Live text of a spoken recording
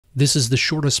This is the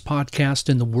shortest podcast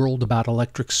in the world about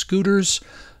electric scooters.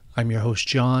 I'm your host,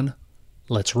 John.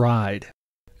 Let's ride.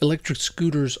 Electric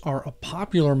scooters are a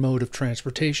popular mode of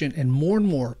transportation, and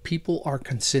more people are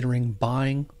considering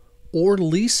buying or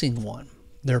leasing one.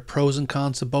 There are pros and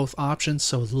cons of both options,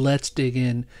 so let's dig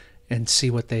in and see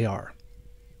what they are.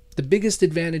 The biggest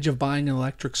advantage of buying an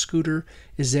electric scooter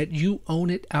is that you own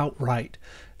it outright.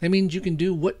 That means you can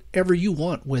do whatever you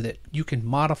want with it. You can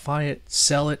modify it,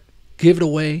 sell it, give it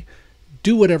away,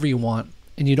 do whatever you want,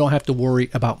 and you don't have to worry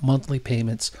about monthly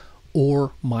payments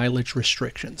or mileage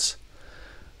restrictions.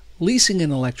 Leasing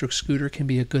an electric scooter can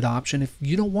be a good option if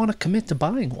you don't want to commit to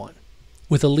buying one.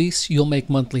 With a lease, you'll make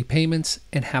monthly payments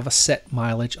and have a set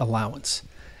mileage allowance.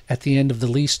 At the end of the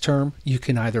lease term, you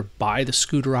can either buy the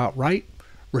scooter outright,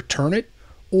 return it,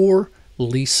 or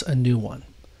lease a new one.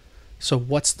 So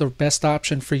what's the best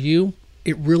option for you?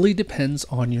 It really depends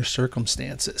on your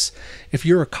circumstances. If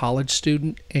you're a college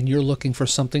student and you're looking for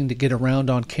something to get around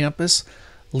on campus,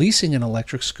 leasing an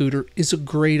electric scooter is a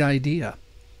great idea.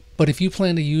 But if you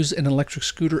plan to use an electric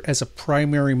scooter as a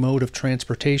primary mode of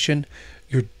transportation,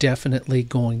 you're definitely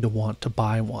going to want to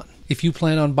buy one. If you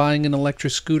plan on buying an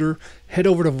electric scooter, head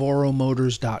over to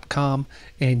voromotors.com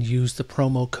and use the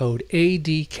promo code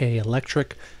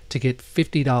ADKElectric to get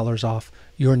 $50 off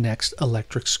your next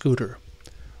electric scooter.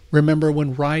 Remember,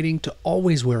 when riding, to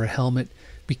always wear a helmet,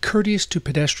 be courteous to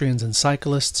pedestrians and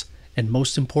cyclists, and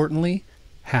most importantly,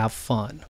 have fun.